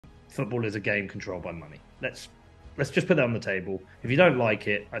football is a game controlled by money. Let's just put that on the table. If you don't like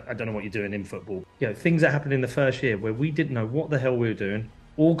it, I don't know what you're doing in football. Things that happened in the first year where we didn't know what the hell we were doing,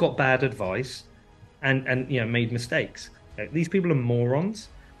 all got bad advice, and made mistakes. These people are morons,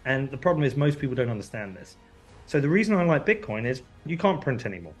 and the problem is most people don't understand this. So the reason I like Bitcoin is you can't print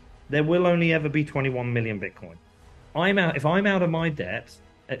anymore. There will only ever be 21 million Bitcoin. If I'm out of my depth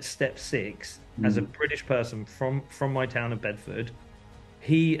at step 6 as a British person from my town of Bedford,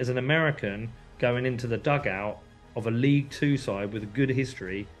 he as an American going into the dugout of a League Two side with a good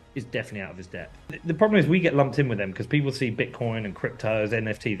history is definitely out of his depth. The problem is we get lumped in with them because people see Bitcoin and cryptos,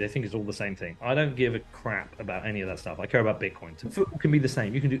 NFT, they think it's all the same thing. I don't give a crap about any of that stuff. I care about Bitcoin. So football can be the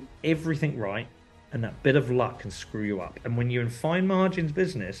same. You can do everything right, and that bit of luck can screw you up. And when you're in fine margins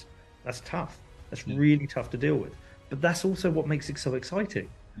business, that's tough. That's really tough to deal with. But that's also what makes it so exciting.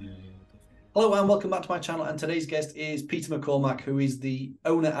 Hello and welcome back to my channel, and today's guest is Peter McCormack, who is the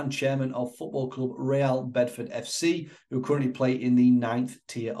owner and chairman of football club Real Bedford FC, who currently play in the 9th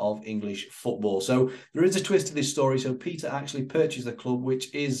tier of English football. So there is a twist to this story. So Peter actually purchased the club,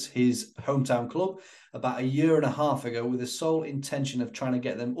 which is his hometown club, about a year and a half ago with the sole intention of trying to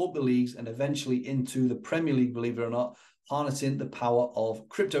get them up the leagues and eventually into the Premier League, believe it or not, harnessing the power of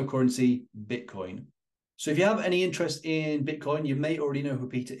cryptocurrency, Bitcoin. So if you have any interest in Bitcoin, you may already know who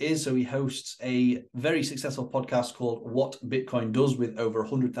Peter is. So he hosts a very successful podcast called What Bitcoin Does with over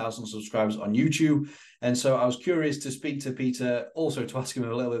 100,000 subscribers on YouTube. And so I was curious to speak to Peter, also to ask him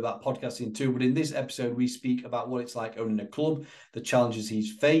a little bit about podcasting too. But in this episode, we speak about what it's like owning a club, the challenges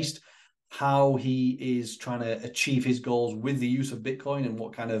he's faced, how he is trying to achieve his goals with the use of Bitcoin and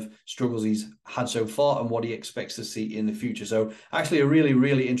what kind of struggles he's had so far and what he expects to see in the future. So actually a really,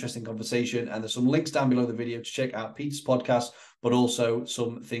 really interesting conversation. And there's some links down below the video to check out Peter's podcast, but also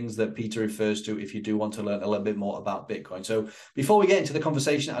some things that Peter refers to if you do want to learn a little bit more about Bitcoin. So before we get into the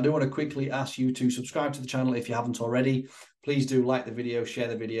conversation, I do want to quickly ask you to subscribe to the channel if you haven't already. Please do like the video, share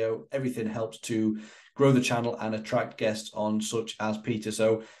the video. Everything helps to grow the channel and attract guests on such as Peter.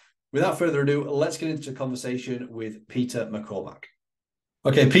 So without further ado, let's get into a conversation with Peter McCormack.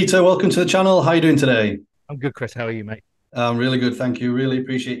 Okay, Peter, welcome to the channel. How are you doing today? I'm good, Chris. How are you, mate? I'm really good, thank you. Really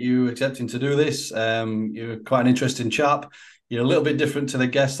appreciate you accepting to do this. You're quite an interesting chap. You're a little bit different to the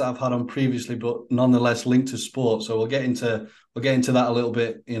guests that I've had on previously, but nonetheless linked to sport. So we'll get into that a little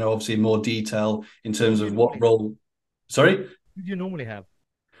bit, obviously in more detail in terms of what role. Sorry? Who do you normally have?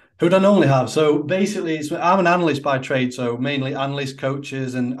 Who do I normally have? So basically, I'm an analyst by trade, so mainly analyst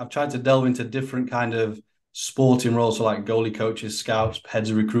coaches, and I've tried to delve into different kind of sporting roles, so like goalie coaches, scouts,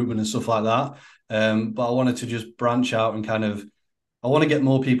 heads of recruitment and stuff like that. But I wanted to just branch out and I want to get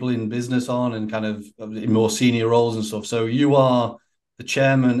more people in business on and kind of in more senior roles and stuff. So you are the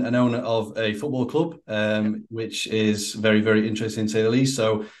chairman and owner of a football club, which is very, very interesting to say the least.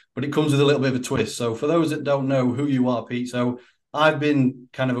 So, but it comes with a little bit of a twist. So for those that don't know who you are, Pete, so I've been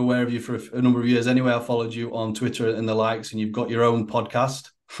kind of aware of you for a number of years anyway. I followed you on Twitter and the likes, and you've got your own podcast.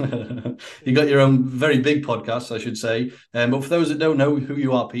 You've got your own very big podcast, I should say. But for those that don't know who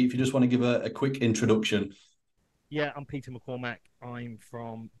you are, Pete, if you just want to give a quick introduction. Yeah, I'm Peter McCormack. I'm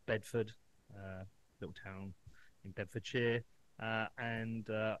from Bedford, little town in Bedfordshire. And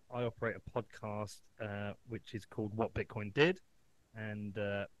I operate a podcast which is called What Bitcoin Did. And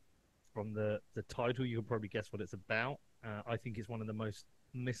from the title, you can probably guess what it's about. I think it's one of the most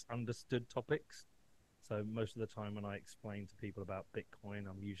misunderstood topics. So most of the time when I explain to people about Bitcoin,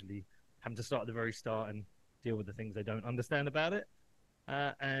 I'm usually having to start at the very start and deal with the things they don't understand about it.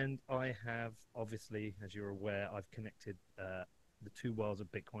 And I have, obviously, as you're aware, I've connected the two worlds of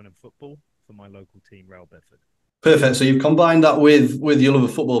Bitcoin and football for my local team, Real Bedford. Perfect. So you've combined that with your love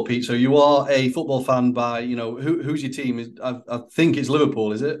of football, Pete. So you are a football fan by, who's your team? I think it's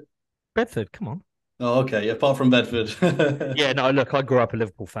Liverpool, is it? Bedford, come on. Oh, okay. Apart from Bedford. Yeah, no, look, I grew up a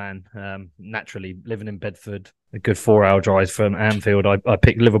Liverpool fan. Naturally, living in Bedford, a good 4-hour drive from Anfield. I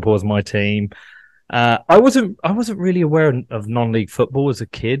picked Liverpool as my team. I wasn't really aware of non-league football as a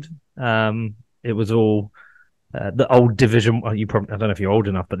kid. It was all the old Division. I don't know if you're old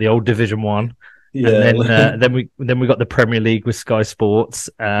enough, but the old Division 1. Yeah. And then we got the Premier League with Sky Sports.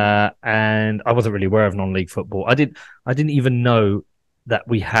 And I wasn't really aware of non-league football. I didn't even know that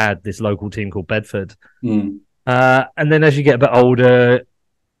we had this local team called Bedford. And then as you get a bit older,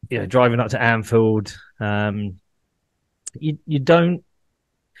 driving up to Anfield, you don't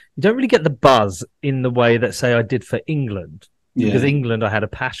really get the buzz in the way that, say, I did for England. Because England, I had a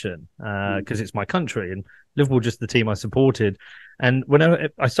passion because it's my country, and Liverpool just the team I supported. And whenever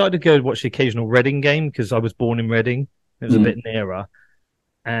I started to go watch the occasional Reading game because I was born in Reading, it was a bit nearer.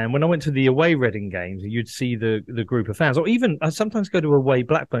 And when I went to the away Reading games, you'd see the group of fans, or even I sometimes go to away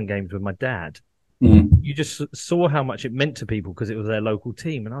Blackburn games with my dad. Mm. You just saw how much it meant to people because it was their local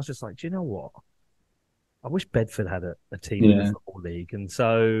team, and I was just like, do you know what? I wish Bedford had a team in the Yeah. football league. And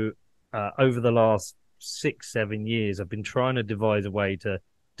so over the last 6, 7 years, I've been trying to devise a way to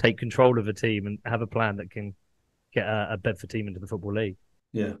take control of a team and have a plan that can get a Bedford team into the football league.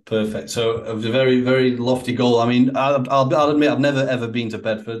 Yeah, perfect. So it was a very, very lofty goal. I mean, I'll admit I've never ever been to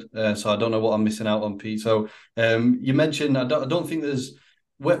Bedford, so I don't know what I'm missing out on, Pete. So you mentioned I don't think there's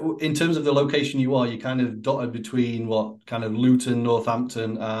in terms of the location you are, you kind of dotted between what kind of Luton,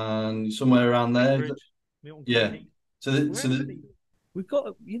 Northampton, and somewhere around there. Cambridge, Milton Yeah. Keynes. So We're actually we've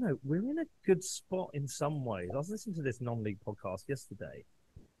got we're in a good spot in some ways. I was listening to this non-league podcast yesterday,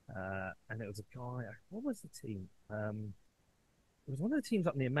 and it was a guy. What was the team? It was one of the teams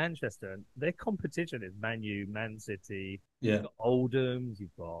up near Manchester, and their competition is Man U, Man City. yeah, You've got Oldham's,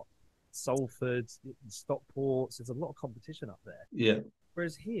 you've got Salford's, Stockport's. There's a lot of competition up there. yeah,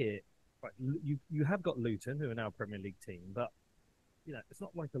 Whereas here, like, you have got Luton, who are now a Premier League team, but it's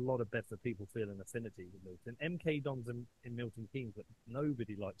not like a lot of Bedford people feel an affinity with Luton. MK Dons in Milton Keynes, but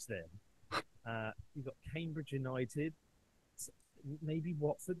nobody likes them. You've got Cambridge United, maybe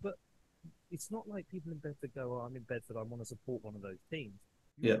Watford, but it's not like people in Bedford go, "Oh, I'm in Bedford, I want to support one of those teams."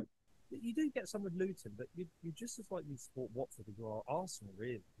 yeah. You do get some with Luton, but you're just as likely to support Watford as you are Arsenal,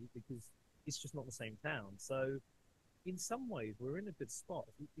 really, because it's just not the same town. So, in some ways, we're in a good spot.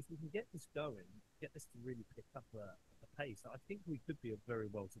 If we can get this going, get this to really pick up a pace, I think we could be a very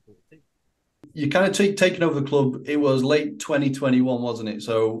well supported team. You kind of taken over the club. It was late 2021, wasn't it?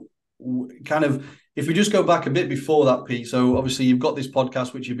 So kind of if we just go back a bit before that, Pete. So obviously you've got this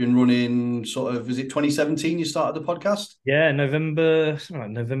podcast which you've been running. Sort of, is it 2017? You started the podcast? Yeah, November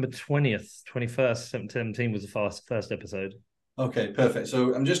 20th, 21st, 17 was the first episode. Okay, perfect.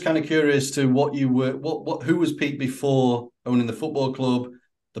 So I'm just kind of curious to what you were, who was Pete before owning the football club,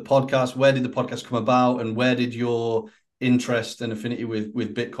 the podcast. Where did the podcast come about, and where did your interest and affinity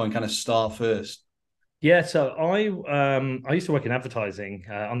with Bitcoin kind of start first? Yeah, so I used to work in advertising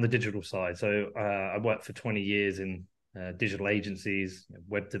on the digital side. So I worked for 20 years in digital agencies,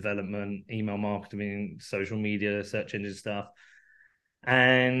 web development, email marketing, social media, search engine stuff.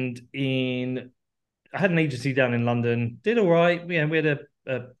 And I had an agency down in London, did all right. Yeah, we had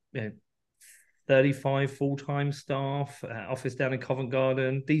a 35 full-time staff, office down in Covent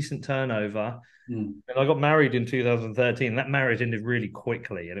Garden, decent turnover. Mm. And I got married in 2013. That marriage ended really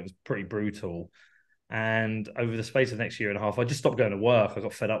quickly, and it was pretty brutal. And over the space of the next year and a half, I just stopped going to work. I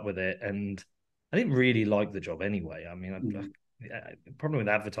got fed up with it, and I didn't really like the job anyway. I mean, the problem with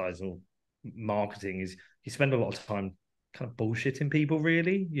advertising or marketing is you spend a lot of time kind of bullshitting people.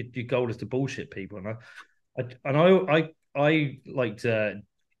 Really, your goal is to bullshit people, I liked.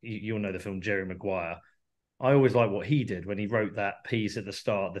 You'll know the film Jerry Maguire. I always like what he did when he wrote that piece at the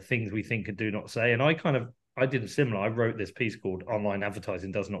start, the things we think and do not say. And I did a similar. I wrote this piece called "Online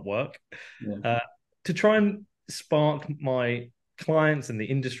Advertising Does Not Work." Yeah. To try and spark my clients and the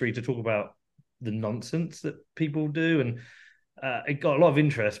industry to talk about the nonsense that people do. And it got a lot of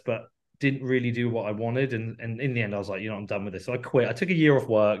interest, but didn't really do what I wanted. And in the end, I was like, I'm done with this. So I quit. I took a year off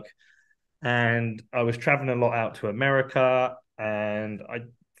work, and I was traveling a lot out to America, and I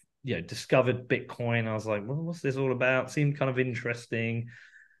discovered Bitcoin. I was like, well, what's this all about? Seemed kind of interesting.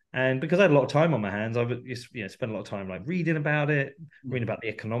 And because I had a lot of time on my hands, I would spend a lot of time like reading about it, reading about the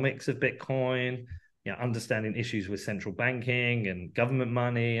economics of Bitcoin, understanding issues with central banking and government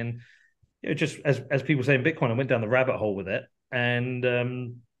money. And just as people say in Bitcoin, I went down the rabbit hole with it. And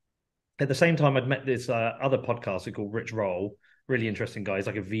at the same time, I'd met this other podcaster called Rich Roll, really interesting guy. He's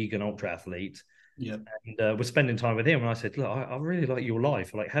like a vegan ultra athlete. Yeah. And we're spending time with him. And I said, look, I really like your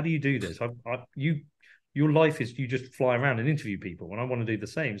life. Like, how do you do this? Your life is you just fly around and interview people, and I want to do the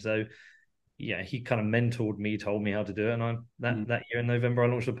same. So, yeah, he kind of mentored me, told me how to do it, and that year in November I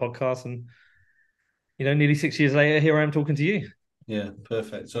launched a podcast, and nearly 6 years later, here I am talking to you. Yeah,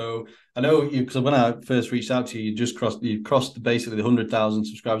 perfect. So I know you, because when I first reached out to you, you crossed basically the 100,000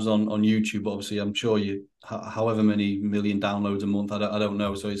 subscribers on YouTube. Obviously, I'm sure you however many million downloads a month. I don't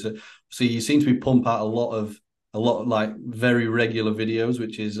know. So so you seem to be pump out a lot of like very regular videos,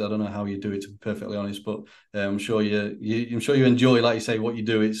 which is, I don't know how you do it, to be perfectly honest, but I'm sure you enjoy, like you say, what you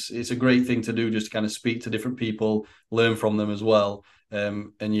do. It's a great thing to do, just to kind of speak to different people, learn from them as well.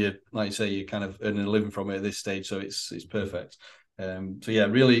 And you, like you say, you're kind of earning a living from it at this stage, so it's perfect. So yeah,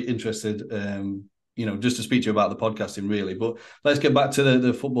 really interested, just to speak to you about the podcasting, really. But let's get back to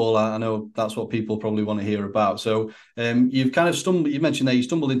the football. I know that's what people probably want to hear about. So you've kind of you mentioned there you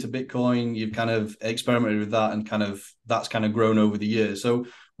stumbled into Bitcoin, you've kind of experimented with that, and that's kind of grown over the years. So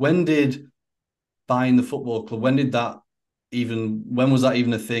when did buying the football club, when was that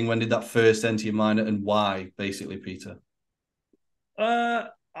even a thing? When did that first enter your mind, and why, basically, Peter? The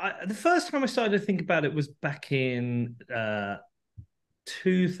first time I started to think about it was back in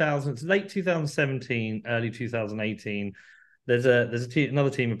 2000, late 2017, early 2018. There's another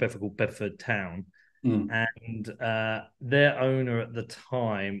team in Bedford called Bedford Town, and their owner at the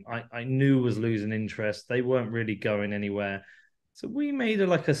time I knew was losing interest. They weren't really going anywhere. So we made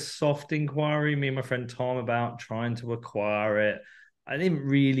a soft inquiry, me and my friend Tom, about trying to acquire it. I didn't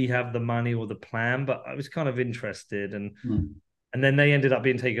really have the money or the plan, but I was kind of interested. And then they ended up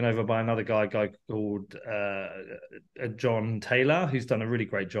being taken over by another guy called John Taylor, who's done a really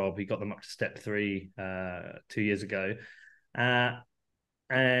great job. He got them up to step 3 2 years ago.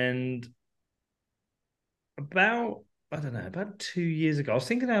 And about 2 years ago, I was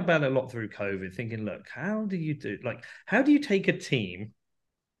thinking about it a lot through COVID, thinking, look, how do you take a team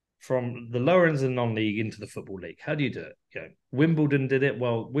from the lower ends of the non-league into the football league? How do you do it? Wimbledon did it.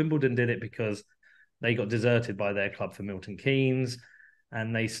 Well, Wimbledon did it because they got deserted by their club for Milton Keynes,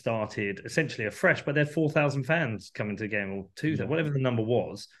 and they started essentially afresh. But they had 4,000 fans coming to the game, or 2,000, whatever the number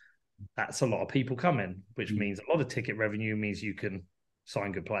was. That's a lot of people coming, which means a lot of ticket revenue, means you can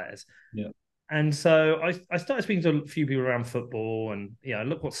sign good players. Yeah. And so I started speaking to a few people around football, and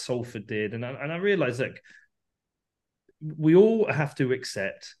look what Salford did, and I realized that we all have to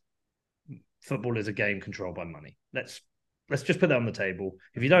accept football is a game controlled by money. Let's just put that on the table.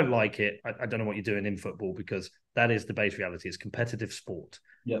 If you don't like it, I don't know what you're doing in football, because that is the base reality. It's competitive sport.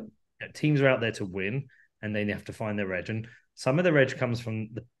 Yeah. Teams are out there to win, and they have to find their edge. And some of their edge comes from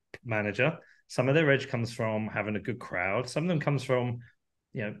the manager. Some of their edge comes from having a good crowd. Some of them comes from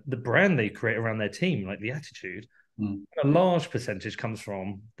the brand they create around their team, like the attitude. A large percentage comes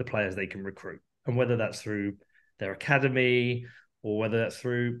from the players they can recruit, and whether that's through their academy or whether that's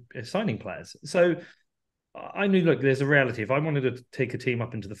through signing players. So I knew, look, there's a reality. If I wanted to take a team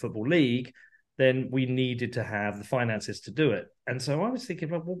up into the football league, then we needed to have the finances to do it. And so I was thinking,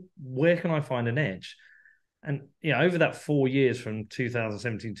 well, where can I find an edge? And over that 4 years, from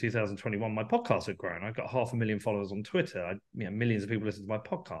 2017 to 2021, my podcast had grown. I got 500,000 followers on Twitter. Millions of people listen to my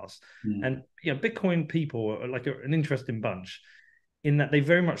podcast. And Bitcoin people are like an interesting bunch, in that they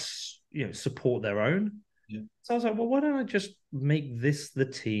very much support their own. So I was like, well, why don't I just make this the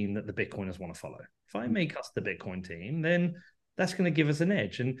team that the Bitcoiners want to follow? If I make us the Bitcoin team, then that's going to give us an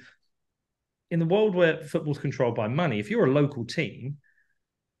edge. And in the world where football's controlled by money, if you're a local team,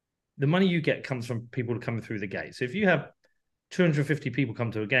 the money you get comes from people coming through the gate. So if you have 250 people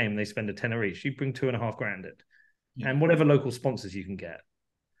come to a game and they spend a tenner each, you bring 2.5 grand in, and whatever local sponsors you can get.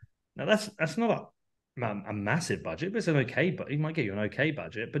 Now that's not a massive budget, but it's an okay. But it might get you an okay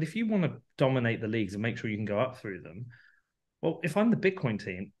budget. But if you want to dominate the leagues and make sure you can go up through them, well, if I'm the Bitcoin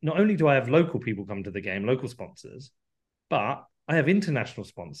team, not only do I have local people come to the game, local sponsors, but I have international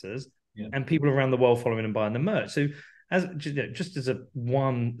sponsors and people around the world following and buying the merch. So just as a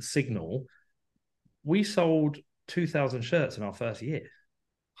one signal, we sold 2,000 shirts in our first year.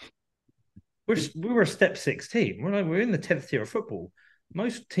 We were a step 6 team. We're in the 10th tier of football.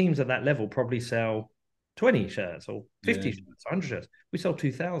 Most teams at that level probably sell 20 shirts or 50 shirts, 100 shirts. We sold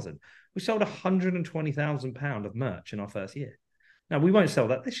 2,000. We sold £120,000 of merch in our first year. Now, we won't sell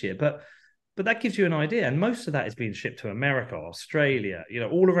that this year, but that gives you an idea. And most of that is being shipped to America, Australia,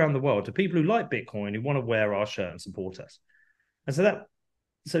 all around the world, to people who like Bitcoin, who want to wear our shirt and support us. And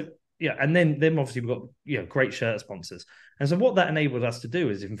and then obviously we've got great shirt sponsors. And so what that enabled us to do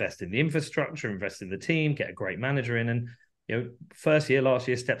is invest in the infrastructure, invest in the team, get a great manager in. And first year, last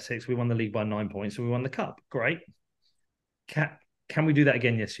year, step 6, we won the league by 9 points, and we won the cup. Great. Can we do that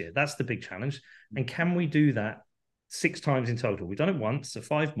again this year? That's the big challenge. And can we do that 6 times in total? We've done it once, so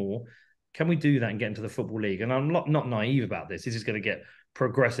 5 more. Can we do that and get into the football league? And I'm not naive about this. This is going to get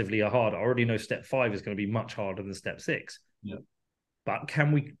progressively harder. I already know step 5 is going to be much harder than step 6. Yeah. But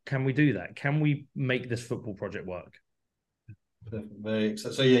can we do that? Can we make this football project work? Very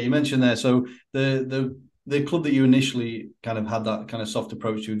exciting. So you mentioned there. So the club that you initially kind of had that kind of soft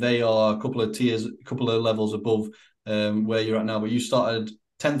approach to, they are a couple of tiers, a couple of levels above where you're at now. But you started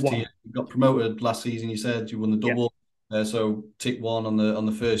 10th tier, you got promoted last season. You said you won the double, so tick 1 on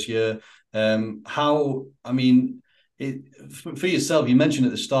the first year. For yourself, you mentioned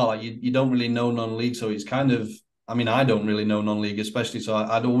at the start, like you don't really know non-league, so it's kind of, I don't really know non-league, especially, so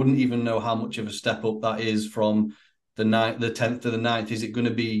I wouldn't even know how much of a step up that is from the 10th to the 9th. Is it going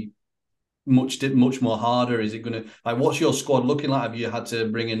to be much more harder? Is it going to, what's your squad looking like? Have you had to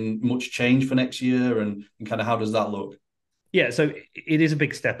bring in much change for next year, and kind of how does that look? Yeah, so it is a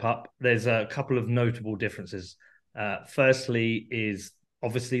big step up. There's a couple of notable differences. Firstly is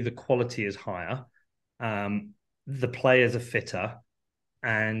obviously the quality is higher, the players are fitter,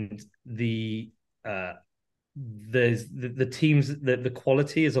 and there's the teams the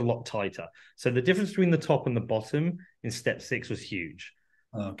quality is a lot tighter. So the difference between the top and the bottom in step 6 was huge.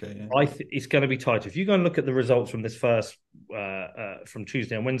 Okay, yeah. It's going to be tighter. If you go and look at the results from this first from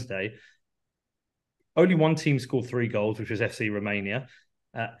Tuesday and Wednesday, only one team scored 3 goals, which was FC Romania.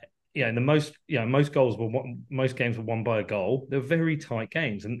 And most games were won by a goal. They're very tight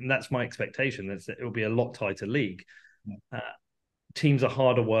games, and that's my expectation. That it will be a lot tighter league. Teams are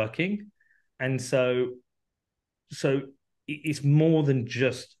harder working, and so it's more than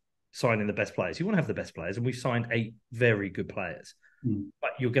just signing the best players. You want to have the best players, and we've signed 8 very good players.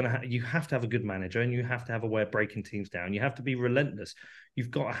 But you have to have a good manager, and you have to have a way of breaking teams down. You have to be relentless.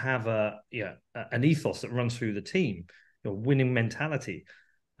 You've got to have an ethos that runs through the team, winning mentality.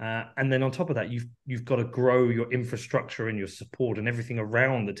 And then on top of that, you've got to grow your infrastructure and your support and everything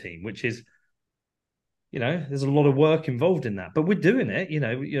around the team, which is, there's a lot of work involved in that. But we're doing it.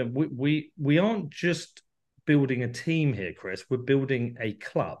 We aren't just building a team here, Chris. We're building a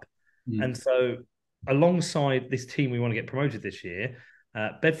club. And so alongside this team we want to get promoted this year,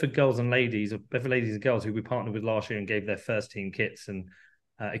 Bedford Girls and Ladies, or Bedford Ladies and Girls, who we partnered with last year and gave their first team kits and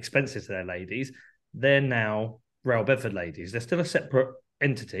expenses to their ladies, they're now Real Bedford Ladies. They're still a separate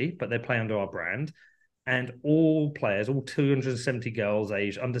entity, but they play under our brand. And all players, all 270 girls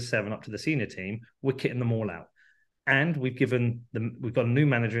aged under 7 up to the senior team, we're kitting them all out. And we've got a new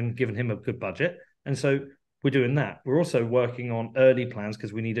manager and given him a good budget. And so we're doing that. We're also working on early plans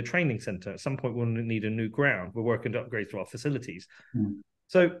because we need a training centre. At some point, we'll need a new ground. We're working to upgrade to our facilities.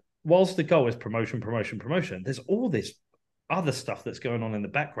 So whilst the goal is promotion, there's all this other stuff that's going on in the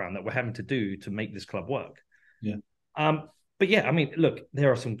background that we're having to do to make this club work. Yeah. But yeah, I mean, look,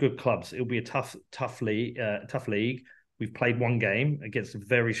 there are some good clubs. It'll be a tough league. We've played one game against a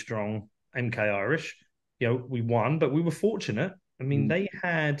very strong MK Irish. We won, but we were fortunate. I mean, they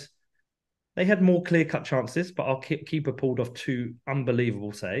had more clear-cut chances, but our keeper pulled off 2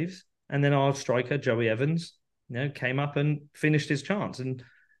 unbelievable saves. And then our striker, Joey Evans, came up and finished his chance. And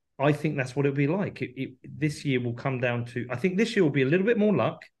I think that's what it'll be like. This year will come down to, I think this year will be a little bit more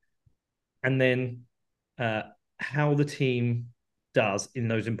luck. And then how the team does in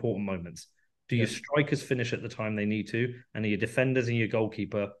those important moments. Do your strikers finish at the time they need to? And are your defenders and your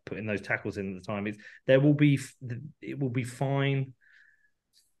goalkeeper putting those tackles in at the time? It will be fine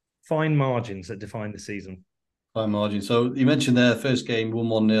margins that define the season. Fine margin. So you mentioned their first game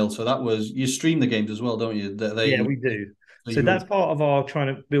 1-0. So that was, you stream the games as well, don't you? Yeah, we do. So that's part of our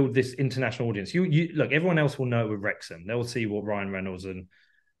trying to build this international audience. You look, everyone else will know it with Wrexham. They'll see what Ryan Reynolds and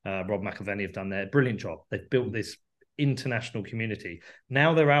Rob McAvenny have done there. Brilliant job. They've built this international community.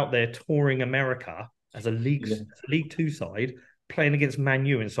 Now they're out there touring America as a League 2 side, playing against Man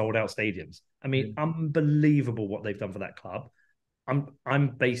U in sold-out stadiums. I mean, unbelievable what they've done for that club. I'm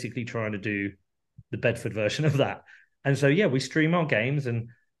basically trying to do the Bedford version of that. And so, we stream our games, and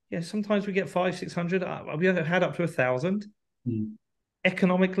sometimes we get 500-600. We have had up to 1,000.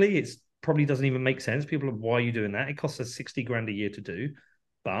 Economically, it probably doesn't even make sense. People are, why are you doing that? It costs us 60 grand a year to do,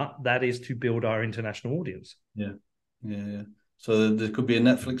 but that is to build our international audience. Yeah. So there could be a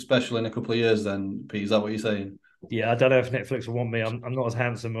Netflix special in a couple of years then, Pete. Is that what you're saying? Yeah, I don't know if Netflix will want me. I'm not as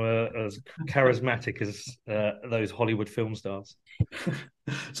handsome or as charismatic as those Hollywood film stars.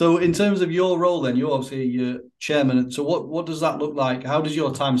 So in terms of your role then, you're obviously chairman. So what does that look like? How does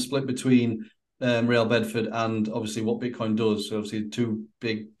your time split between Real Bedford and obviously what Bitcoin does? So obviously 2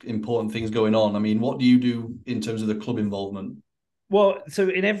 big important things going on. I mean, what do you do in terms of the club involvement? Well, so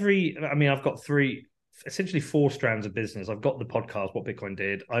I've got essentially 4 strands of business. I've got the podcast, What Bitcoin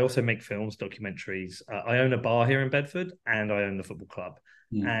Did. I also make films, documentaries. I own a bar here in Bedford, and I own the football club.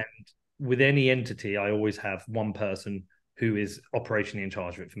 And with any entity, I always have one person who is operationally in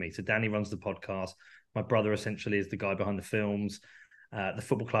charge of it for me. So Danny runs the podcast. My brother essentially is the guy behind the films. The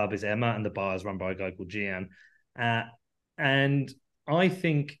football club is Emma, and the bar is run by a guy called Gian. And I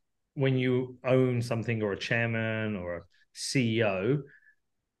think when you own something, or a chairman or a CEO,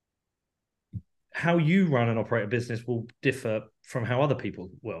 how you run and operate a business will differ from how other people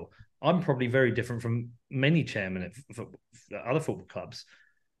will. I'm probably very different from many chairmen at other football clubs.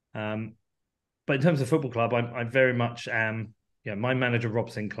 But in terms of football club, I very much am, my manager, Rob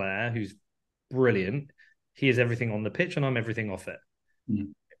Sinclair, who's brilliant. He is everything on the pitch and I'm everything off it.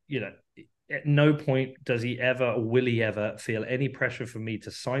 At no point does he ever, or will he ever, feel any pressure for me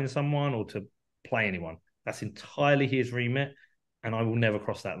to sign someone or to play anyone. That's entirely his remit, and I will never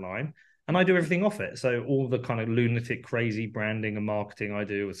cross that line. And I do everything off it. So all the kind of lunatic, crazy branding and marketing I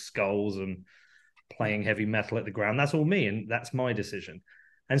do with skulls and playing heavy metal at the ground, that's all me, and that's my decision.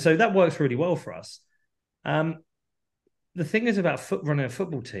 And so that works really well for us. The thing is about running a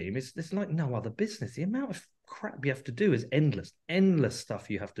football team is it's like no other business. The amount of crap you have to do is endless stuff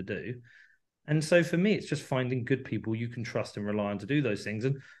you have to do. And so for me, it's just finding good people you can trust and rely on to do those things.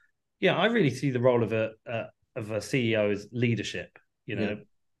 And yeah, I really see the role of a CEO as leadership.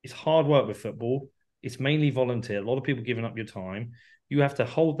 It's hard work with football. It's mainly volunteer. A lot of people giving up your time. You have to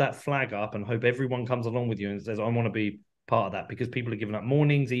hold that flag up and hope everyone comes along with you and says, I want to be part of that, because people are giving up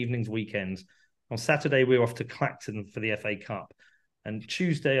mornings, evenings, weekends. On Saturday, we're off to Clacton for the FA Cup. And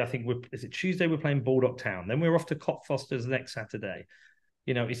Tuesday, I think Tuesday we're playing Baldock Town. Then we're off to Cockfosters next Saturday.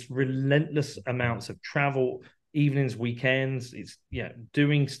 It's relentless amounts of travel, evenings, weekends. It's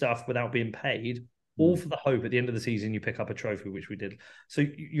doing stuff without being paid, all for the hope at the end of the season you pick up a trophy, which we did. So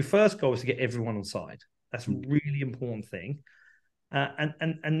your first goal is to get everyone on side. That's a really important thing.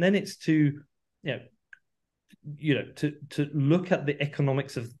 And then it's to look at the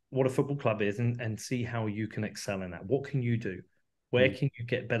economics of what a football club is and see how you can excel in that. What can you do? Where can you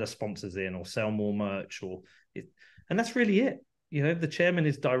get better sponsors in or sell more merch? And that's really it. The chairman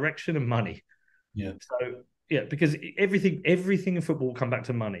is direction and money. Yeah. So because everything in football will come back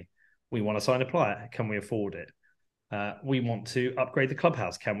to money. We want to sign a player. Can we afford it? We want to upgrade the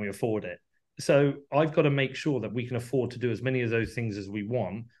clubhouse. Can we afford it? So I've got to make sure that we can afford to do as many of those things as we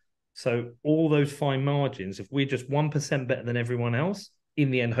want. So all those fine margins, if we're just 1% better than everyone else,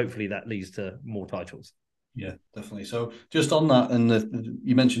 in the end, hopefully that leads to more titles. Yeah, definitely. So just on that, and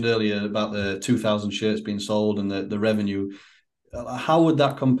you mentioned earlier about the 2,000 shirts being sold and the revenue. How would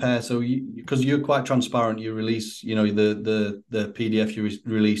that compare? So, because you're quite transparent, you release, the PDF you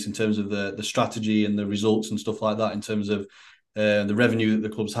release in terms of the strategy and the results and stuff like that in terms of the revenue that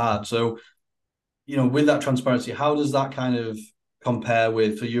the club's had. So, with that transparency, how does that kind of compare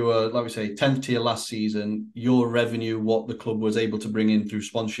with, so you were, like we say, 10th tier last season, your revenue, what the club was able to bring in through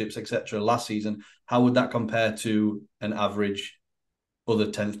sponsorships, etc. last season, how would that compare to an average other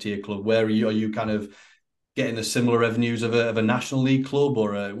 10th tier club? Where are you kind of getting the similar revenues of a National League club,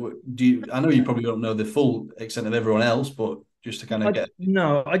 or I know you probably don't know the full extent of everyone else, but just to kind of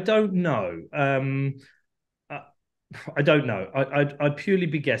No, I don't know. I don't know. I'd purely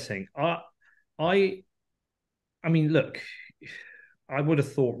be guessing. I mean, look, I would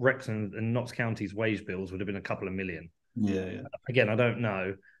have thought Wrexham and Notts County's wage bills would have been a couple of million. Yeah. Again, I don't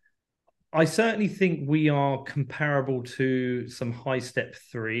know. I certainly think we are comparable to some high step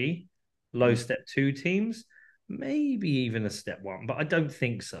 3, low step 2 teams, maybe even a step 1, but I don't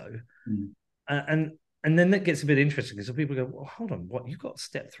think so. And then that gets a bit interesting because people go, well, hold on, what, you got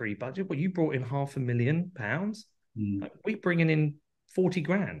step 3 budget? What, you brought in £500,000? Like, we bringing in 40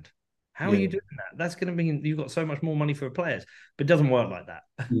 grand. How are you doing that? That's going to mean you've got so much more money for players, but it doesn't work like that.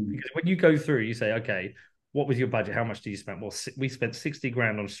 Because when you go through, you say, okay, what was your budget? How much do you spend? Well, we spent 60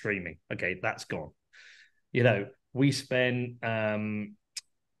 grand on streaming. Okay, that's gone. We spent,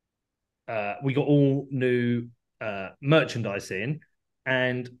 we got all new merchandise in.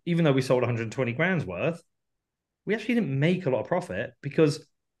 And even though we sold 120 grand's worth, we actually didn't make a lot of profit because,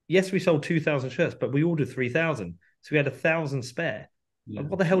 yes, we sold 2,000 shirts, but we ordered 3,000. So we had 1,000 spare. Yeah.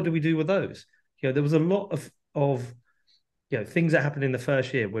 What the hell do we do with those? There was a lot of things that happened in the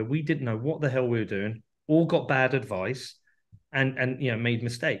first year where we didn't know what the hell we were doing, all got bad advice and made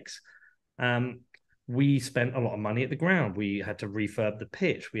mistakes. We spent a lot of money at the ground. We had to refurb the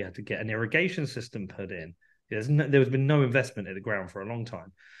pitch. We had to get an irrigation system put in. There has been no investment at the ground for a long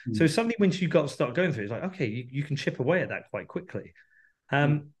time. So suddenly once you got to start going through, it's like, okay, you can chip away at that quite quickly.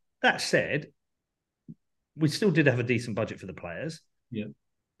 That said, we still did have a decent budget for the players. Yeah.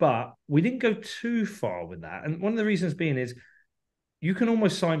 But we didn't go too far with that. And one of the reasons being is you can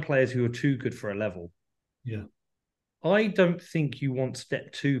almost sign players who are too good for a level. Yeah. I don't think you want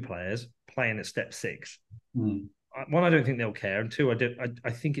step 2 players playing at step 6. One, I don't think they'll care. And 2,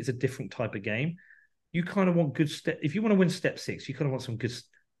 I think it's a different type of game. You kind of want good step. If you want to win step 6, you kind of want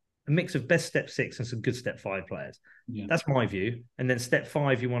a mix of best step 6 and some good step 5 players. Yeah. That's my view. And then step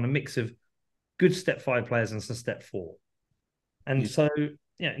 5, you want a mix of good step 5 players and some step 4. And so,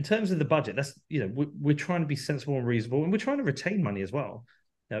 in terms of the budget, that's, we're trying to be sensible and reasonable, and we're trying to retain money as well.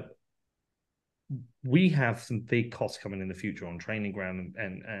 We have some big costs coming in the future on training ground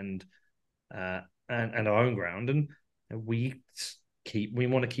and our own ground, and we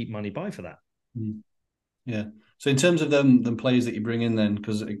want to keep money by for that. Yeah. So in terms of them players that you bring in, then,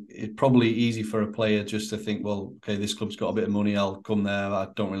 because it's probably easy for a player just to think, well, okay, this club's got a bit of money, I'll come there, I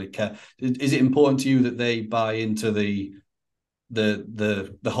don't really care. Is it important to you that they buy into the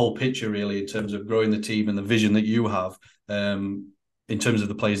whole picture, really, in terms of growing the team and the vision that you have, in terms of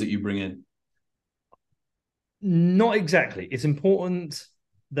the players that you bring in? Not exactly. It's important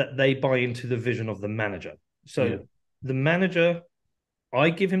that they buy into the vision of the manager. So Yeah. the manager, I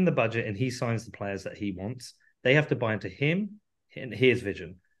give him the budget and he signs the players that he wants. They have to buy into him and his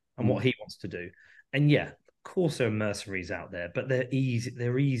vision and what he wants to do. And yeah, of course there are mercenaries out there, but they're easy.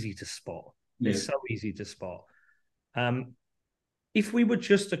 They're easy to spot. They're so easy to spot. If we were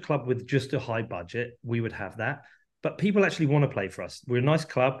just a club with just a high budget, we would have that. But people actually want to play for us. We're a nice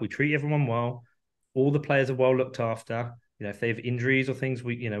club. We treat everyone well. All the players are well looked after. You know, if they have injuries or things,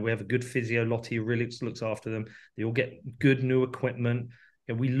 we have a good physio. Lottie really looks after them. They all get good new equipment.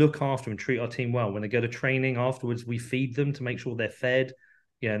 You know, we look after them and treat our team well. When they go to training afterwards, we feed them to make sure they're fed.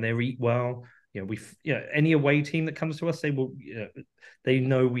 And they eat well. Any away team that comes to us, they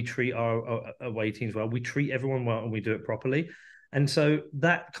know we treat our away teams well. We treat everyone well and we do it properly. And so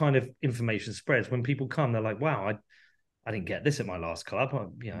that kind of information spreads. When people come, they're like, wow, I didn't get this at my last club.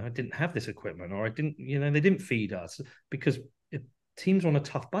 I didn't have this equipment, or I didn't, they didn't feed us, because teams are on a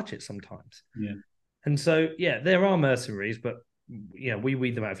tough budget sometimes. Yeah. And so, there are mercenaries, but we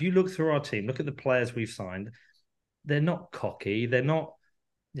weed them out. If you look through our team, look at the players we've signed, they're not cocky. They're not,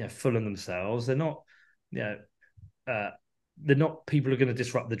 full of themselves. They're not, they're not people who are going to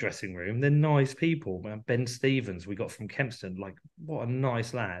disrupt the dressing room. They're nice people. Ben Stevens, we got from Kempston, like, what a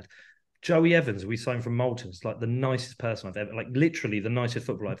nice lad. Joey Evans, we signed from Moulton's, like the nicest person I've ever, like literally the nicest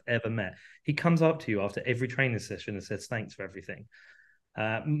footballer I've ever met. He comes up to you after every training session and says, thanks for everything.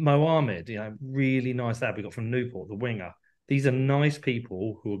 Mo Ahmed, really nice lad we got from Newport, the winger. These are nice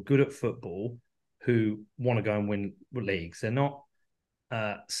people who are good at football, who want to go and win leagues. They're not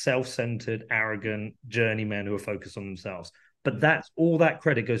self-centered, arrogant journeymen who are focused on themselves. But that's all, that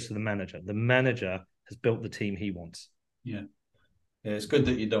credit goes to the manager. The manager has built the team he wants. Yeah. Yeah, it's good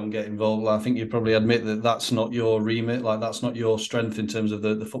that you don't get involved. I think you probably admit that that's not your remit, like that's not your strength in terms of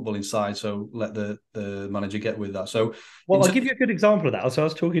the footballing side. So let the manager get with that. So, well, I'll give you a good example of that. So I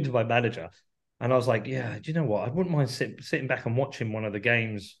was talking to my manager, and I was like, "Yeah, do you know what? I wouldn't mind sitting back and watching one of the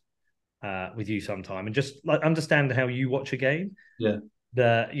games with you sometime, and just like understand how you watch a game." Yeah.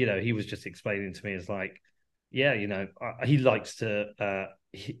 He was just explaining to me as like, he likes to.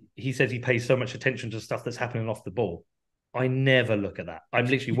 He says he pays so much attention to stuff that's happening off the ball. I never look at that. I'm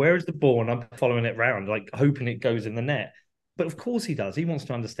literally, where is the ball? And I'm following it around, like hoping it goes in the net. But of course he does. He wants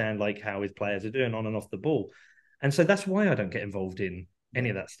to understand like how his players are doing on and off the ball. And so that's why I don't get involved in any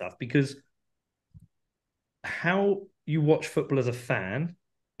of that stuff, because how you watch football as a fan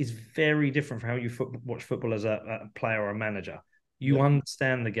is very different from how you watch football as a player or a manager. You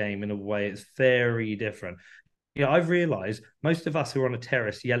understand the game in a way it's very different. I've realized most of us who are on a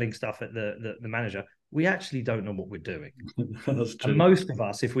terrace yelling stuff at the manager, we actually don't know what we're doing. That's true. And most of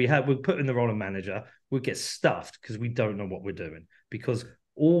us, if we're put in the role of manager, we'd get stuffed because we don't know what we're doing, because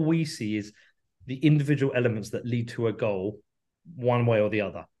all we see is the individual elements that lead to a goal one way or the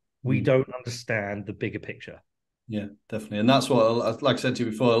other. We don't understand the bigger picture. Yeah, definitely. And that's what, like I said to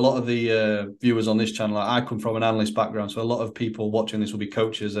you before, a lot of the viewers on this channel, I come from an analyst background. So a lot of people watching this will be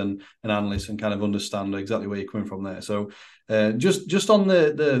coaches and analysts and kind of understand exactly where you're coming from there. So just on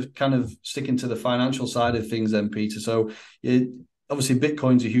the kind of sticking to the financial side of things then, Peter. So obviously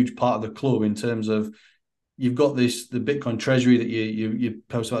Bitcoin's a huge part of the club in terms of you've got the Bitcoin treasury that you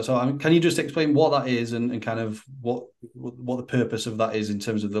post about. So can you just explain what that is and kind of what the purpose of that is in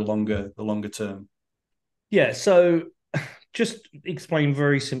terms of the longer term? Yeah, so just explain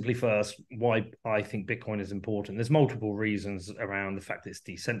very simply first why I think Bitcoin is important. There's multiple reasons around the fact that it's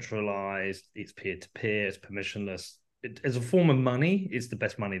decentralized, it's peer-to-peer, it's permissionless. As a form of money, it's the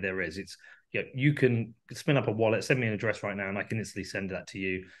best money there is. You can spin up a wallet, send me an address right now, and I can instantly send that to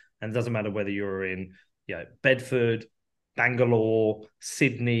you. And it doesn't matter whether you're in Bedford, Bangalore,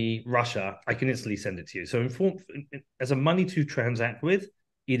 Sydney, Russia, I can instantly send it to you. So as a money to transact with,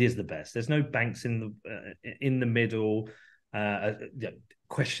 it is the best. There's no banks in the middle.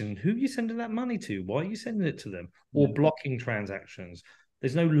 Question who are you sending that money to? Why are you sending it to them? Or blocking transactions. They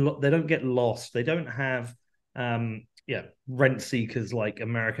don't get lost. They don't have rent seekers like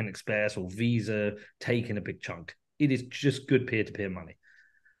American Express or Visa taking a big chunk. It is just good peer-to-peer money.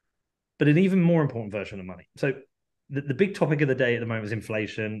 But an even more important version of money. So the big topic of the day at the moment is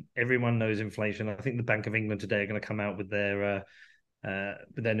inflation. Everyone knows inflation. I think the Bank of England today are going to come out with their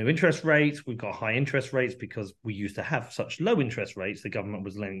new interest rates. We've got high interest rates because we used to have such low interest rates. The government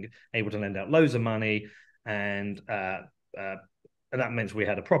was able to lend out loads of money, and that meant we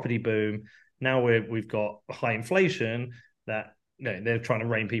had a property boom. Now we've got high inflation that they're trying to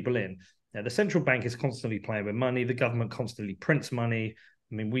rein people in. Now the central bank is constantly playing with money. The government constantly prints money.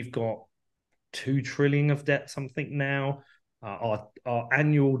 I mean, we've got 2 trillion of debt something now. Our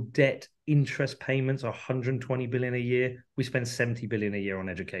annual debt interest payments are 120 billion a year. We spend 70 billion a year on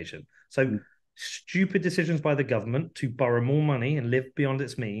education. So stupid decisions by the government to borrow more money and live beyond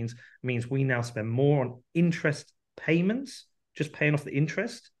its means we now spend more on interest payments, just paying off the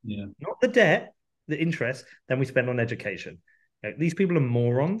interest, not the debt, the interest, than we spend on education. These people are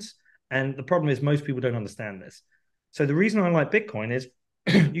morons. And the problem is most people don't understand this. So the reason I like Bitcoin is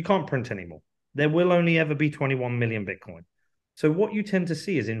you can't print anymore. There will only ever be 21 million Bitcoin. So what you tend to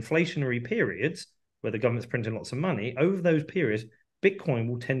see is inflationary periods where the government's printing lots of money. Over those periods, Bitcoin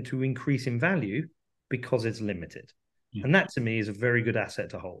will tend to increase in value because it's limited. And that to me is a very good asset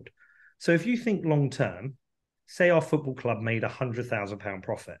to hold. So if you think long term, say our football club made £100,000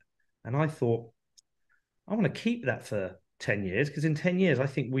 profit, and I thought, I want to keep that for 10 years, because in 10 years, I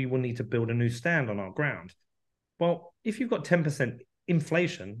think we will need to build a new stand on our ground. Well, if you've got 10%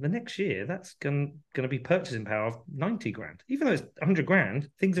 inflation, the next year, that's going to be purchasing power of 90 grand. Even though it's 100 grand,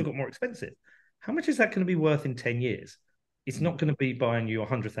 things have got more expensive. How much is that going to be worth in 10 years? It's not going to be buying you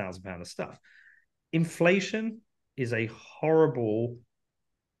 £100,000 of stuff. Inflation is a horrible,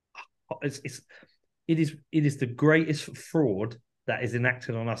 it is the greatest fraud that is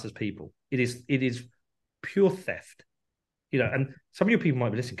enacted on us as people. It is pure theft. And some of your people might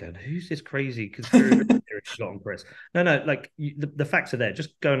be listening going, who's this crazy conspiracy theorist got on Chris? No, the facts are there.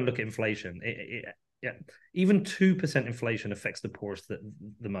 Just go and look at inflation. Even 2% inflation affects the poorest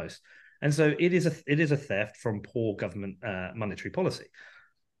the most. And so it is a theft from poor government monetary policy.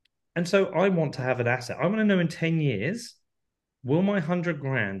 And so I want to have an asset. I want to know in 10 years, will my 100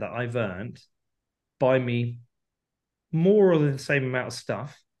 grand that I've earned buy me more or the same amount of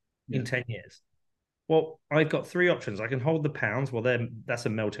stuff in 10 years? Well, I've got three options. I can hold the pounds. Well, that's a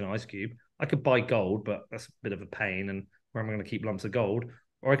melting ice cube. I could buy gold, but that's a bit of a pain. And where am I going to keep lumps of gold?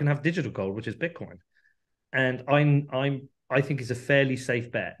 Or I can have digital gold, which is Bitcoin. And I think it's a fairly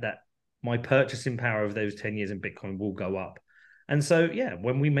safe bet that my purchasing power over those 10 years in Bitcoin will go up. And so,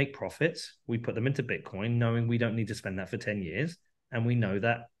 when we make profits, we put them into Bitcoin, knowing we don't need to spend that for 10 years. And we know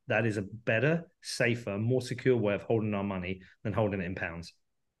that that is a better, safer, more secure way of holding our money than holding it in pounds.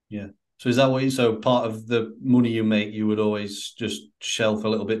 Yeah. So is that so part of the money you make, you would always just shelf a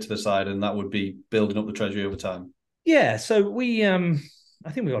little bit to the side, and that would be building up the treasury over time? Yeah. So we, I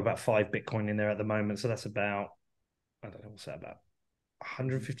think we got about 5 Bitcoin in there at the moment. So that's about, I don't know, what's that, about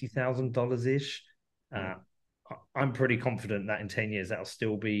 $150,000 ish. I'm pretty confident that in 10 years,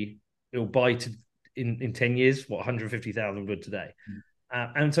 it'll buy in 10 years what 150,000 would today.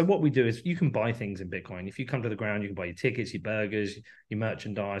 And so what we do is you can buy things in Bitcoin. If you come to the ground, you can buy your tickets, your burgers, your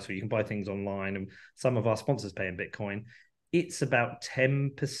merchandise, or you can buy things online. And some of our sponsors pay in Bitcoin. It's about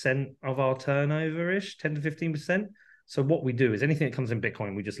 10% of our turnover-ish, 10 to 15%. So what we do is anything that comes in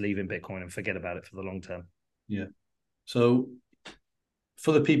Bitcoin, we just leave in Bitcoin and forget about it for the long term. Yeah. So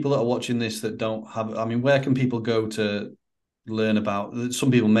for the people that are watching this that don't have, where can people go to learn about?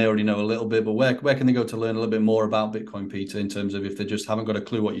 Some people may already know a little bit, but where can they go to learn a little bit more about Bitcoin, Peter, in terms of if they just haven't got a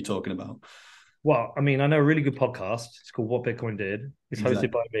clue what you're talking about? Well, I know a really good podcast. It's called What Bitcoin Did. It's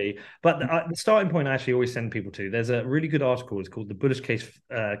hosted by me. But the starting point I actually always send people to, there's a really good article. It's called The Bullish Case for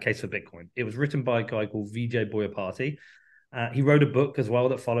Bitcoin. It was written by a guy called Vijay Boyapati. He wrote a book as well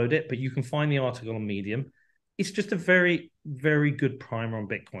that followed it, but you can find the article on Medium. It's just a very, very good primer on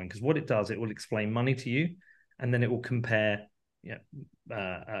Bitcoin, because what it does, it will explain money to you, and then it will compare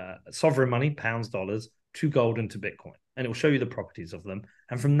sovereign money, pounds, dollars, to gold and to Bitcoin. And it will show you the properties of them.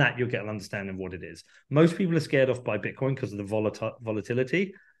 And from that, you'll get an understanding of what it is. Most people are scared off by Bitcoin because of the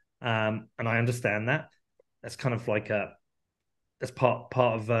volatility. And I understand that. That's kind of like that's part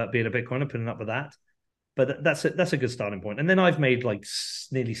of being a Bitcoiner, putting up with that. But that's a good starting point. And then I've made like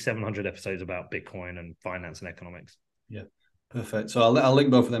nearly 700 episodes about Bitcoin and finance and economics. Yeah. Perfect. So I'll link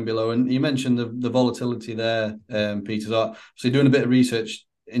both of them below. And you mentioned the volatility there, Peter. So you're doing a bit of research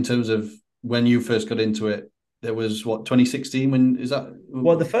in terms of when you first got into it. There was 2016 when is that?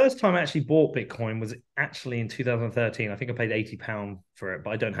 Well, the first time I actually bought Bitcoin was actually in 2013. I think I paid £80 for it, but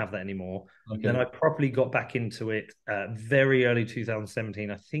I don't have that anymore. Okay. Then I properly got back into it very early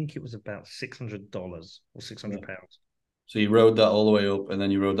 2017. I think it was about $600 or £600. So you rode that all the way up, and then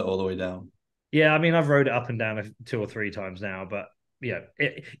you rode that all the way down. Yeah, I've rode it up and down 2 or 3 times now, but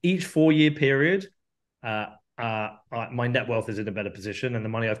each 4-year period, my net wealth is in a better position, and the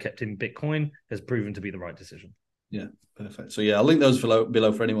money I've kept in Bitcoin has proven to be the right decision. Yeah, perfect. So I'll link those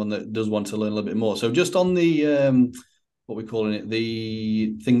below for anyone that does want to learn a little bit more. So just on the what we're calling it,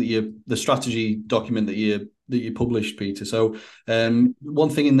 the thing the strategy document that you published, Peter. So one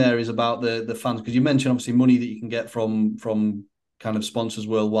thing in there is about the fans, because you mentioned obviously money that you can get from kind of sponsors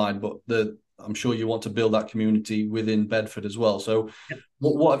worldwide, but I'm sure you want to build that community within Bedford as well. So, Yeah.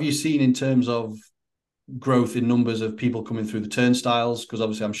 what have you seen in terms of growth in numbers of people coming through the turnstiles? Because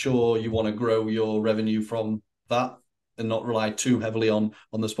obviously, I'm sure you want to grow your revenue from that and not rely too heavily on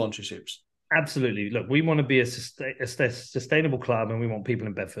the sponsorships. Absolutely. Look, we want to be a sustainable club, and we want people